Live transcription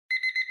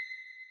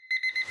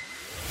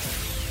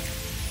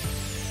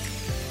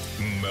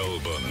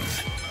Melbourne.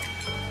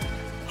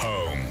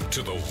 Home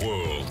to the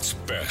world's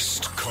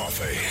best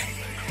coffee.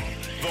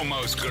 The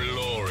most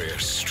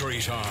glorious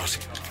street art.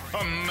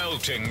 A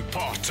melting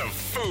pot of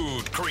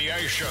food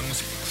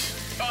creations.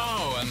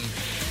 Oh, and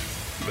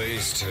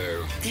these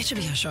two. That should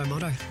be our show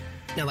motto.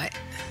 No, wait.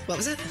 What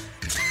was it?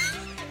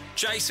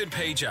 Jason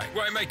PJ.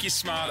 Won't make you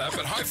smarter,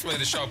 but hopefully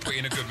the show will put you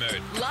in a good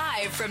mood.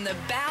 Live from the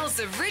bowels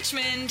of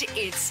Richmond,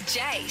 it's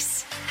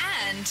Jace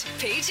and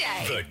PJ.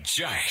 The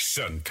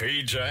Jason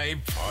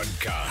PJ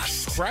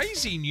Podcast.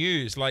 Crazy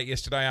news late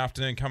yesterday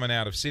afternoon coming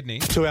out of Sydney.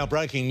 To our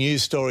breaking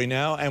news story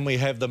now, and we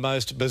have the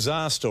most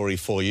bizarre story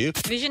for you.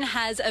 Vision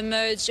has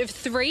emerged of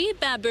 3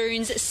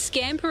 baboons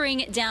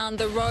scampering down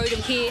the road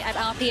here at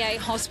RPA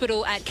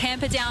Hospital at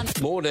Camperdown.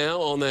 More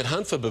now on that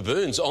hunt for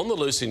baboons on the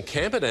loose in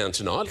Camperdown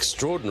tonight.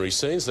 Extraordinary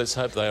scenes. Let's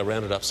hope they are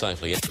rounded up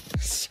safely.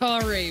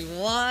 Sorry,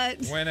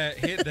 what? When it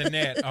hit the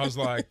net, I was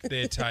like,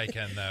 they're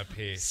taking the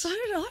piss. So did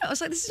I. I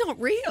was like, this is not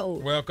real.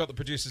 Well, I've got the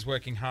producers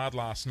working hard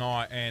last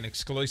night and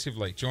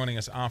exclusively joining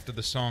us after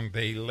the song,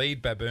 the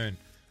lead baboon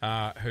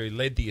who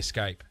led the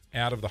escape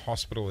out of the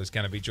hospital is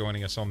going to be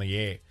joining us on the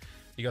air.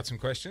 You got some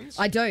questions?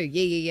 I do.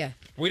 Yeah.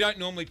 We don't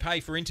normally pay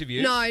for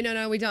interviews. No,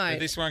 we don't. But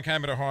this one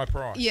came at a high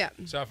price. Yeah.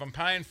 So if I'm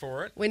paying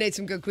for it, We need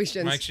some good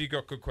questions. make sure you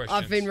got good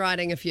questions. I've been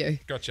writing a few.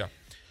 Gotcha.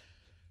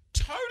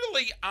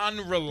 Totally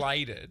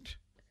unrelated.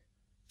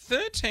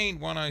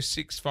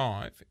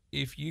 131065.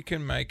 If you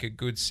can make a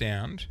good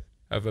sound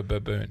of a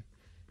baboon,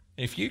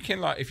 if you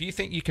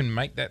think you can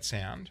make that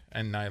sound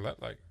and nail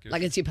it, like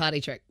Like it's your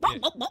party trick. Yeah.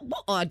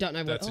 Oh, I don't know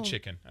what. that's a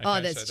chicken.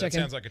 Oh, that's so a chicken. That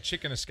sounds like a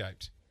chicken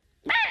escaped.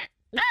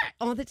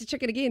 Oh, that's a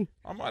chicken again.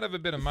 I might have a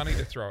bit of money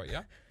to throw at you.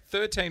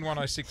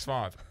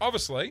 131065.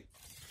 Obviously,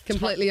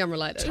 Completely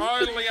unrelated.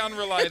 totally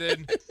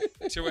unrelated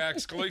to our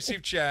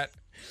exclusive chat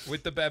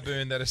with the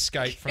baboon that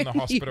escaped from the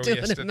hospital you do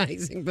yesterday. an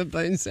amazing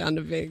baboon sound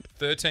effect.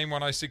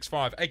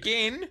 131065.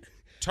 Again,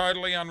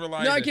 totally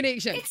unrelated. No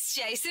connection. It's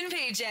Jason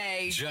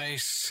PJ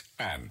Jace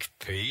and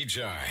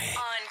PJ.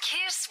 on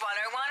Kiss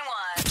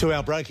 1011. To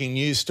our breaking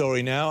news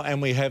story now,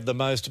 and we have the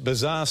most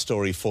bizarre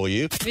story for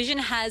you. Vision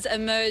has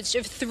emerged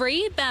of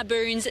 3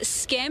 baboons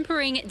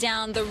scampering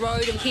down the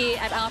road here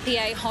at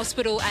RPA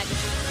Hospital at...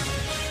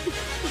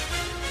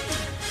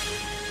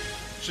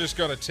 Just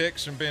got a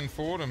text from Ben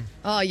Fordham.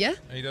 Oh, yeah?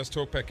 He does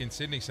talk back in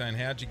Sydney saying,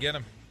 how'd you get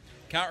him?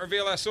 Can't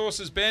reveal our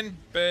sources, Ben,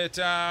 but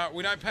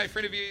we don't pay for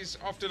interviews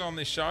often on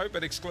this show,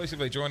 but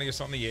exclusively joining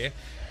us on the air.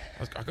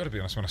 I've got to be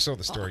honest, when I saw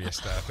the story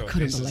yesterday, I thought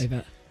Couldn't believe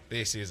it.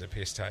 this is a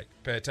piss take.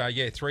 But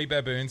 3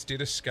 baboons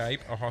did escape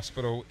a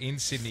hospital in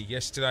Sydney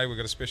yesterday. We've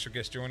got a special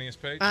guest joining us,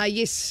 Pete.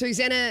 Yes,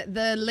 Susanna,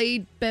 the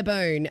lead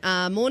baboon.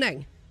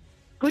 Morning.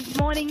 Good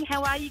morning.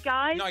 How are you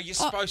guys? No, you're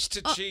supposed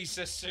to,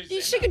 Jesus, Susan.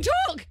 She can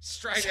talk.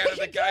 Straight out of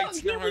the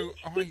gates. No,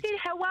 He said,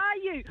 how are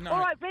you? No. All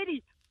right,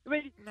 ready.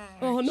 no.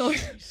 Oh, no.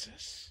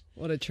 Jesus.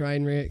 What a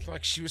train wreck.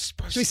 Like she was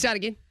supposed Should we to. start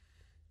again?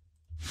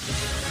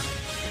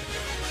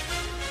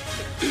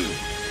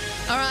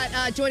 All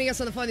right, joining us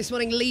on the phone this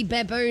morning, lead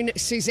baboon,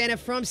 Susanna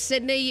from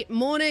Sydney.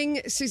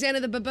 Morning, Susanna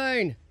the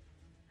baboon.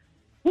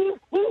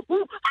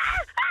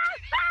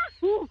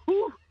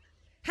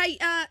 Hey,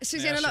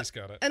 Susanna, Now look, she's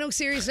got it. in all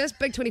seriousness,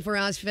 big 24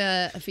 hours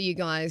for you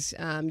guys,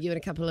 you and a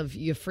couple of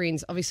your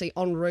friends, obviously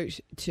en route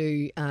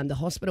to the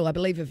hospital. I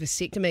believe a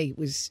vasectomy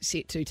was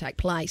set to take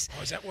place.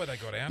 Oh, is that why they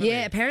got out of Yeah,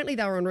 there? apparently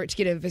they were en route to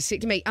get a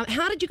vasectomy.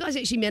 How did you guys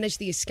actually manage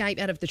the escape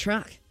out of the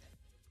truck?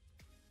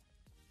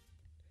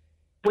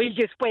 We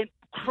just went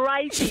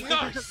crazy.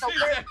 No,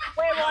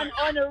 we're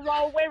on a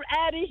roll. We're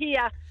out of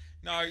here.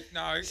 No,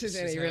 Susanna, you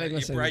Susanna, really you're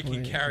missing the breaking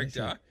point.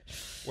 character.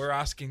 We're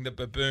asking the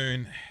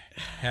baboon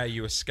how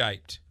you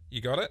escaped. You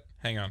got it?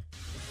 Hang on.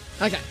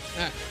 Okay,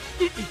 all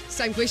right.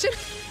 Same question?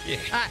 Yeah.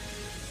 All right.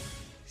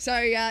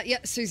 So,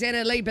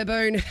 Susanna, lead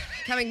baboon,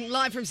 coming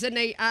live from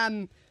Sydney.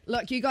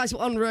 Look, you guys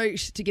were en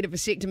route to get a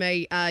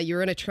vasectomy.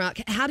 You're in a truck.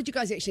 How did you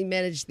guys actually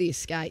manage the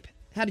escape?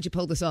 How did you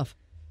pull this off?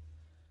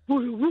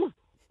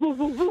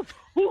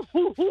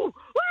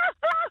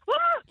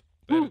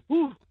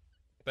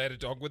 They had a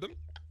dog with them?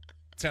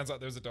 Sounds like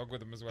there was a dog with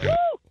them as well.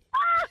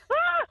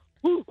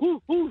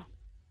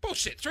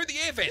 Bullshit, through the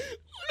air vent.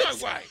 No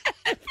way.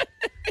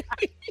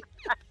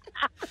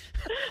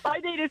 I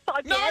need a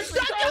psychiatric. No,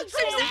 help.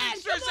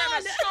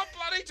 Susanna, stop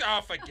bloody...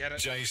 Oh, forget it.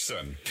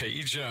 Jason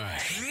PJ.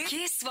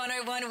 Kiss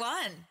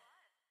 1011.